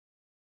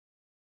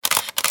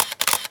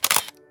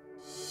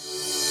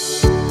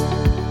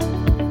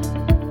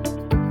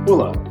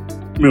Olá,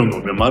 meu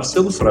nome é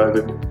Marcelo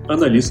Fraga,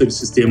 analista de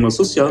sistema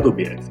associado ao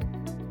BF.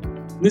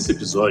 Nesse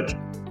episódio,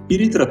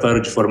 irei tratar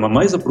de forma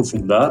mais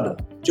aprofundada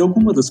de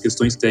algumas das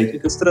questões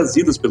técnicas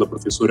trazidas pela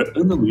professora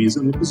Ana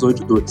Luísa no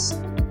episódio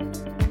 2.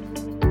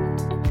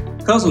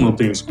 Caso não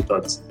tenham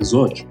escutado esse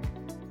episódio,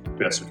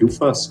 peço que o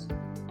façam,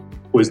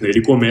 pois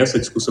nele começa a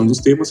discussão dos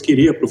temas que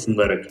irei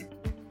aprofundar aqui.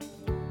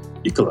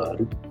 E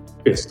claro,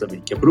 peço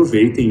também que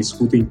aproveitem e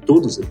escutem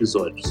todos os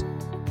episódios,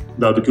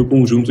 dado que o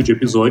conjunto de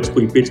episódios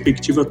põe em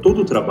perspectiva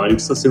todo o trabalho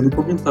que está sendo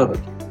comentado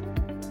aqui.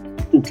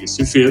 O que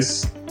se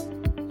fez,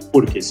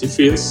 por que se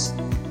fez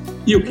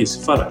e o que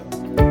se fará.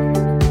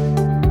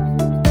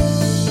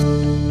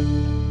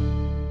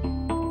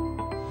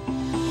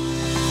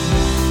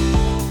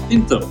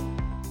 Então,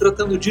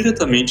 tratando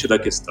diretamente da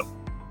questão,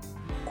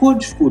 qual a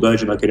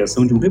dificuldade na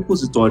criação de um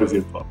repositório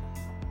virtual?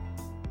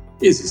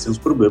 Existem os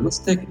problemas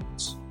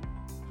técnicos,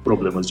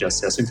 problemas de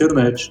acesso à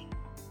internet,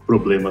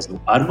 problemas no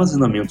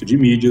armazenamento de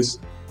mídias,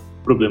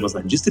 problemas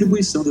na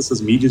distribuição dessas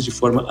mídias de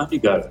forma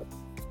amigável.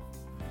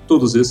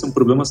 Todos esses são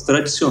problemas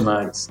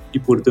tradicionais e,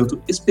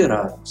 portanto,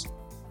 esperados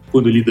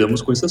quando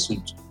lidamos com esse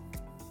assunto.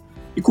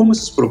 E como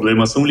esses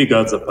problemas são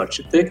ligados à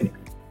parte técnica,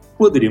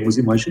 poderíamos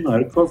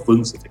imaginar que o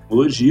avanço da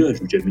tecnologia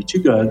ajude a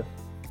mitigar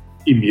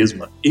e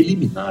mesmo a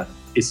eliminar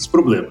esses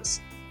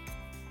problemas.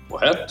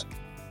 Correto?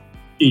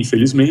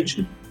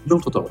 Infelizmente, não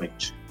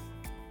totalmente.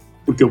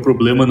 Porque o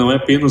problema não é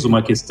apenas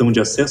uma questão de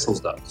acesso aos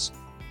dados.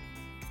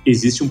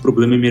 Existe um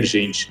problema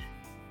emergente,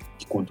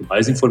 que quanto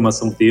mais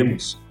informação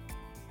temos,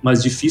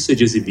 mais difícil é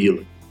de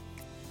exibi-la.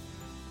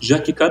 Já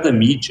que cada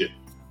mídia,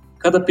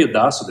 cada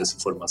pedaço dessa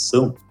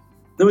informação,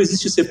 não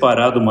existe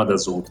separado uma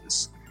das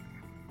outras.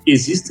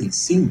 Existem,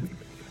 sim,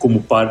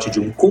 como parte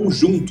de um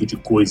conjunto de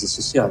coisas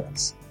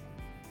associadas.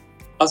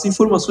 As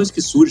informações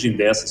que surgem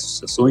dessas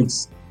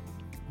associações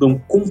dão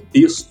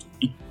contexto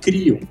e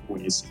criam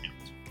conhecimento.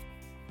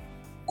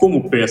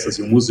 Como peças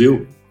em um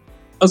museu,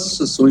 as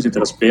associações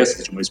entre as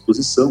peças de uma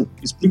exposição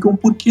explicam o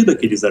porquê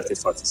daqueles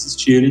artefatos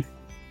existirem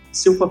e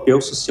seu papel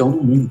social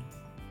no mundo.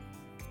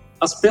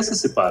 As peças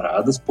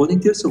separadas podem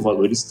ter seu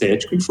valor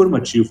estético e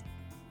informativo.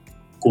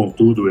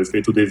 Contudo, o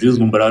efeito de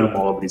vislumbrar uma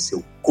obra em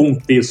seu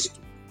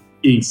contexto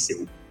e em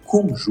seu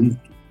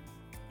conjunto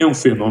é um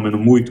fenômeno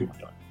muito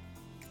maior.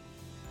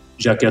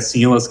 Já que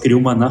assim elas criam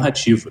uma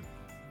narrativa.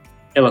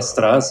 Elas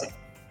trazem,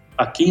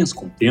 a quem as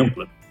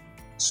contempla,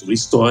 sua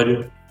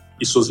história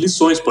e suas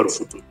lições para o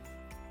futuro.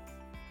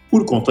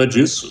 Por conta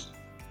disso,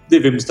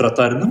 devemos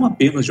tratar não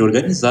apenas de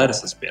organizar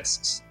essas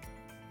peças,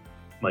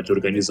 mas de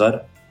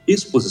organizar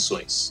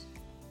exposições,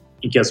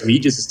 em que as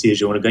mídias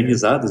estejam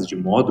organizadas de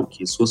modo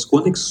que suas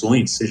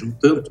conexões sejam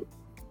tanto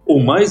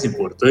ou mais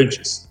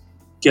importantes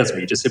que as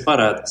mídias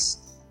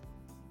separadas.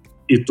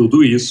 E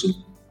tudo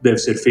isso deve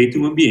ser feito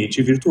em um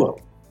ambiente virtual.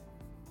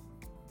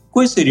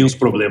 Quais seriam os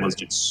problemas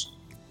disso?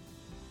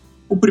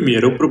 O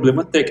primeiro é o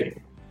problema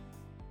técnico.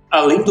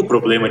 Além do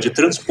problema de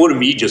transpor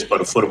mídias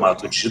para o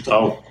formato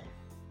digital,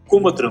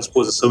 como a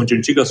transposição de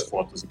antigas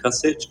fotos e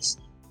cassetes,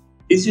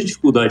 existe a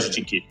dificuldade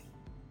de que,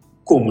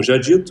 como já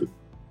dito,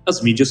 as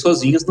mídias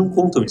sozinhas não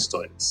contam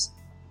histórias.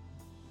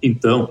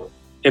 Então,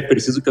 é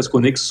preciso que as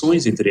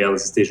conexões entre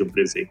elas estejam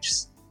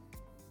presentes.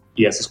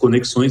 E essas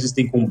conexões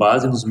estão com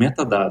base nos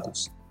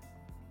metadados,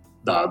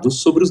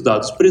 dados sobre os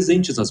dados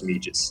presentes nas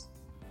mídias,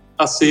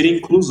 a serem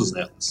inclusos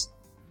nelas.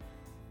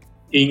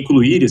 E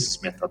incluir esses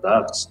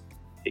metadados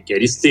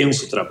requer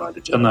extenso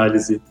trabalho de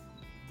análise,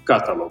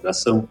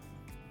 catalogação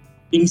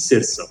e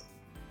inserção,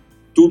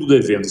 tudo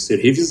devendo ser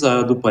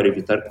revisado para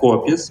evitar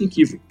cópias e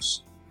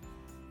equívocos.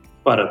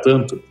 Para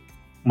tanto,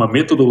 uma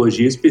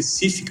metodologia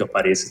específica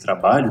para esse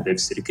trabalho deve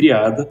ser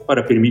criada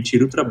para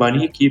permitir o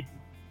trabalho em equipe.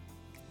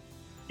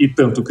 E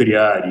tanto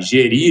criar e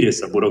gerir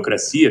essa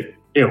burocracia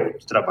é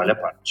outro trabalho à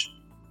parte.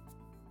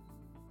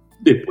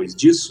 Depois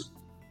disso,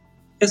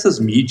 essas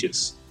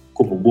mídias,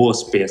 como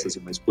boas peças em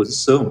uma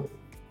exposição,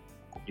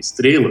 como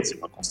estrelas em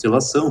uma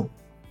constelação,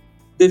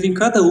 devem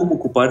cada uma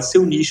ocupar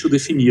seu nicho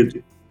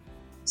definido,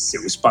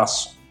 seu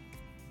espaço.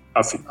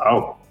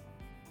 Afinal,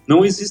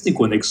 não existem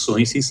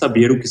conexões sem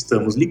saber o que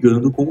estamos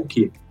ligando com o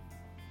quê.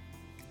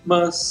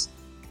 Mas,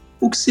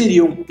 o que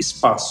seriam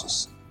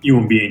espaços em um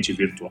ambiente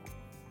virtual?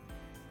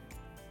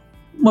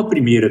 Uma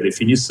primeira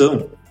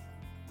definição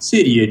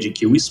seria de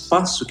que o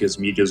espaço que as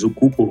mídias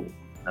ocupam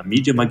na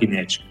mídia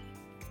magnética,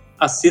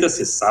 a ser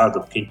acessado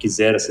por quem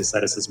quiser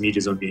acessar essas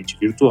mídias no ambiente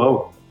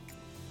virtual,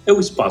 é o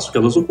espaço que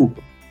elas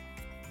ocupam.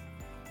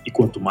 E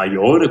quanto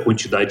maior a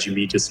quantidade de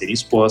mídias serem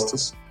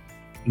expostas,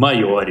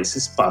 maior esse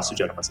espaço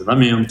de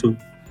armazenamento,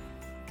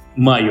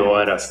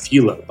 maior a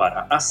fila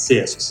para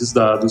acesso a esses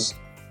dados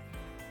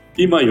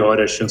e maior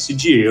a chance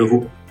de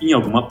erro em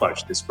alguma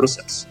parte desse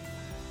processo.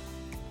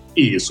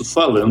 E isso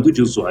falando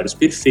de usuários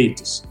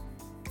perfeitos,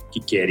 que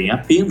querem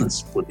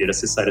apenas poder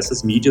acessar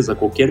essas mídias a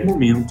qualquer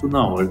momento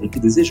na ordem que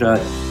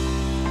desejarem.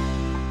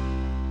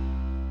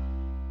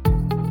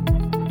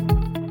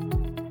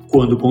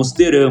 Quando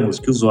consideramos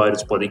que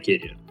usuários podem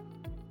querer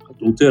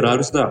adulterar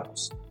os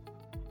dados,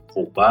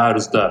 roubar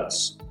os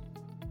dados,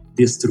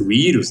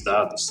 destruir os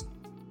dados,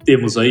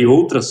 Temos aí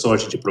outra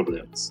sorte de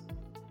problemas.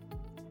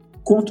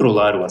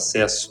 Controlar o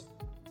acesso,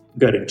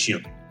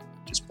 garantindo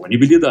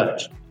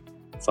disponibilidade,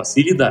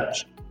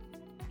 facilidade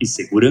e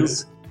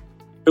segurança,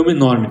 é uma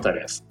enorme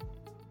tarefa.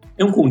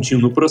 É um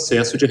contínuo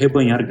processo de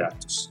arrebanhar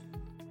gatos.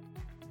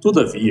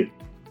 Todavia,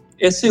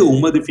 essa é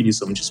uma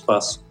definição de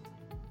espaço.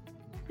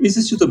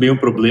 Existe também o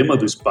problema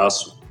do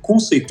espaço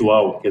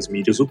conceitual que as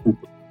mídias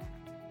ocupam,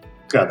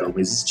 cada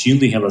uma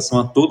existindo em relação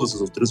a todas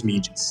as outras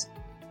mídias.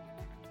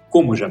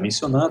 Como já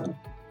mencionado,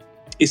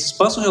 esse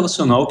espaço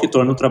relacional que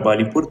torna o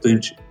trabalho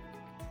importante.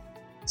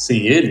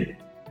 Sem ele,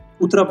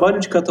 o trabalho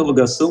de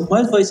catalogação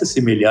mais vai se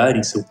assemelhar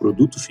em seu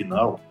produto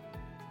final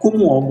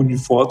como um álbum de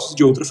fotos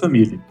de outra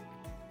família.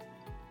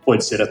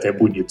 Pode ser até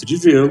bonito de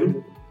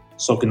vê-lo,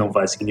 só que não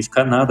vai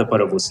significar nada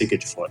para você que é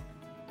de fora.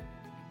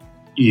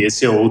 E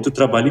esse é outro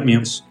trabalho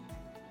imenso.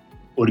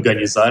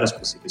 Organizar as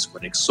possíveis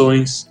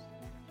conexões,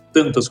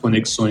 tanto as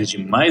conexões de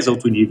mais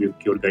alto nível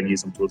que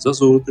organizam todas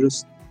as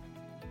outras,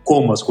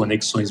 como as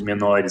conexões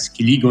menores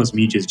que ligam as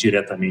mídias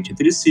diretamente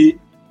entre si,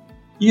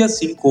 e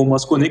assim como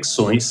as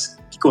conexões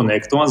que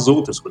conectam as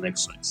outras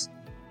conexões.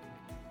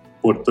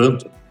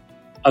 Portanto,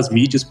 as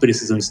mídias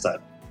precisam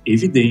estar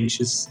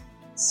evidentes,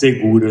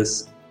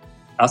 seguras,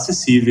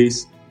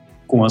 acessíveis,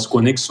 com as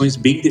conexões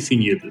bem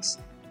definidas.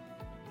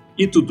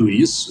 E tudo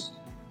isso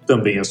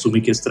também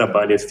assume que esse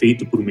trabalho é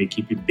feito por uma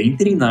equipe bem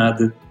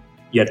treinada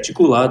e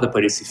articulada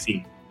para esse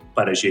fim,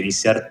 para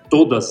gerenciar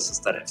todas essas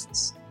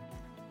tarefas.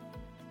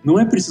 Não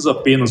é preciso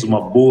apenas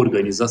uma boa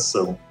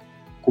organização,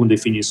 com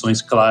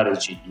definições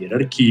claras de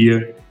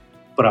hierarquia,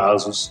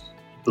 prazos,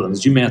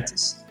 planos de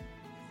metas,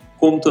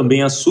 como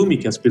também assume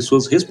que as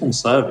pessoas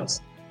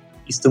responsáveis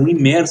estão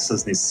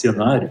imersas nesse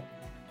cenário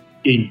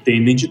e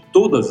entendem de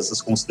todas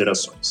essas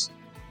considerações,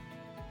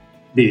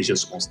 desde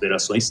as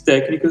considerações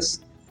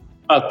técnicas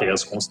até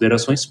as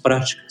considerações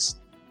práticas,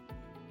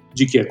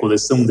 de que a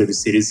coleção deve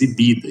ser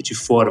exibida de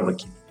forma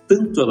que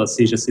tanto ela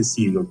seja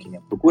acessível a quem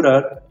a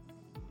procurar,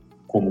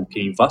 como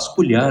quem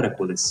vasculhar a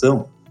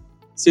coleção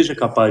seja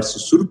capaz de se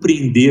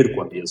surpreender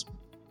com a mesma,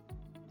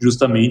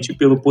 justamente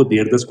pelo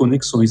poder das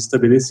conexões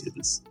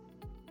estabelecidas.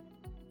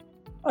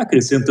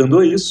 Acrescentando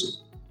a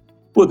isso,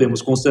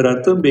 podemos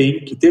considerar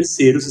também que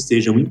terceiros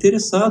estejam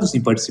interessados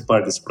em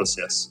participar desse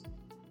processo.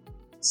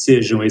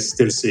 Sejam esses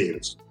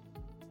terceiros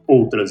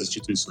outras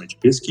instituições de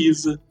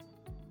pesquisa,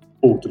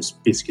 outros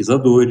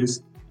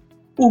pesquisadores,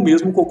 ou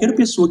mesmo qualquer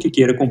pessoa que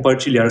queira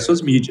compartilhar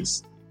suas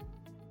mídias.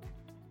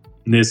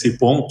 Nesse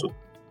ponto,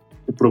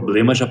 o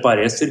problema já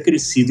parece ter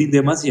crescido em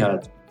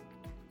demasiado.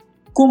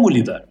 Como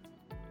lidar?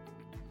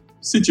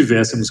 Se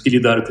tivéssemos que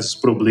lidar com esses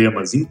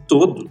problemas em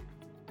todo,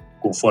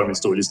 conforme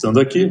estou listando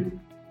aqui,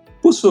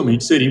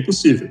 possivelmente seria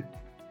impossível,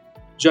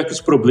 já que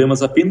os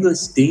problemas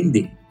apenas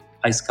tendem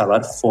a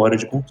escalar fora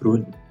de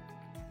controle.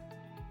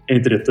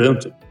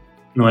 Entretanto,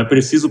 não é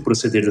preciso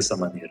proceder dessa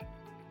maneira,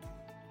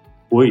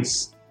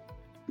 pois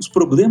os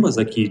problemas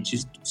aqui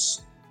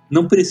ditos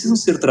não precisam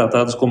ser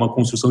tratados como a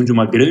construção de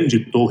uma grande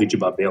torre de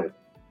Babel,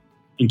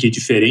 em que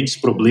diferentes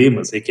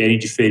problemas requerem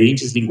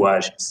diferentes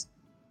linguagens.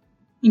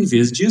 Em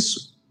vez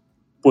disso,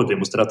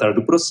 podemos tratar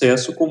do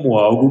processo como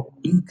algo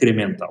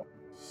incremental.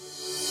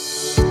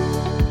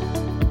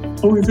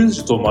 Ao invés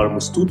de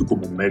tomarmos tudo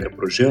como um mega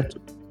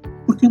projeto,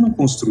 por que não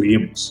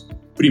construímos,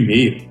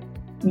 primeiro,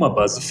 uma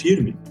base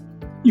firme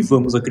e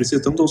vamos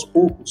acrescentando aos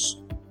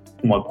poucos,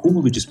 um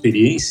acúmulo de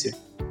experiência,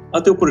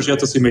 até o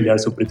projeto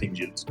assemelhar-se ao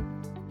pretendido?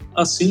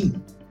 Assim,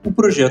 o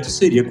projeto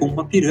seria como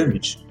uma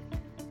pirâmide.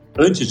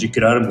 Antes de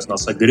criarmos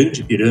nossa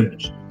grande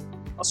pirâmide,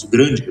 nosso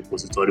grande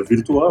repositório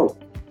virtual,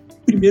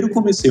 primeiro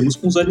comecemos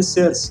com os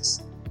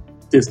alicerces,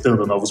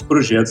 testando novos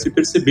projetos e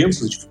percebendo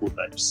suas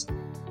dificuldades.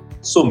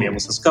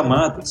 Somemos as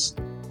camadas,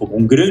 como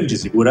um grande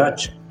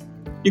zigurate,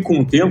 e com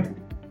o tempo,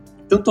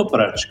 tanto a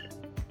prática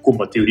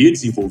como a teoria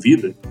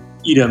desenvolvida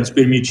irá nos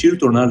permitir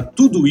tornar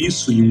tudo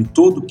isso em um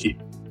todo que,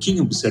 quem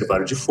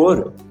observar de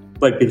fora,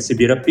 vai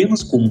perceber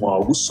apenas como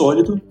algo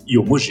sólido e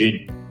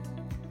homogêneo.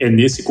 É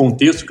nesse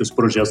contexto que os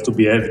projetos do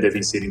BIEV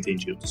devem ser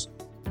entendidos.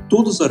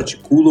 Todos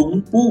articulam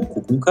um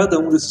pouco com cada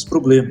um desses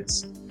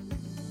problemas.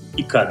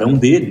 E cada um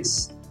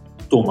deles,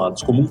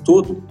 tomados como um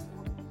todo,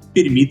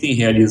 permitem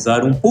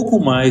realizar um pouco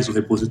mais o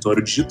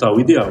repositório digital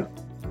ideal.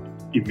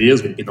 E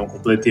mesmo que não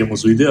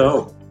completemos o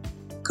ideal,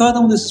 cada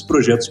um desses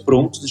projetos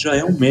prontos já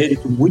é um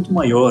mérito muito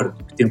maior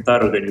do que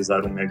tentar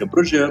organizar um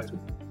megaprojeto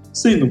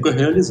sem nunca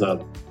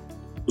realizá-lo.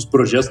 Os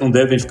projetos não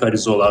devem ficar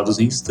isolados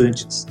em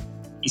instantes,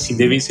 e sim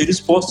devem ser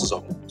expostos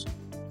ao mundo,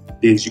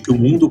 desde que o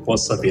mundo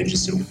possa saber de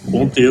seu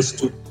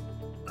contexto,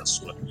 da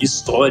sua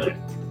história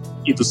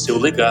e do seu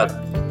legado.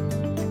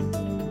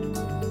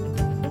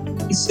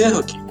 Encerro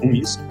aqui com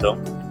isso, então,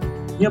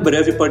 minha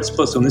breve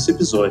participação nesse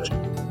episódio,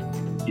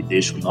 e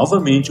deixo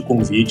novamente o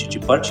convite de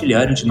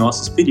partilharem de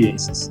nossas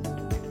experiências,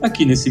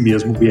 aqui nesse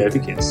mesmo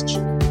BIEVcast.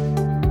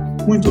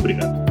 Muito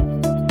obrigado.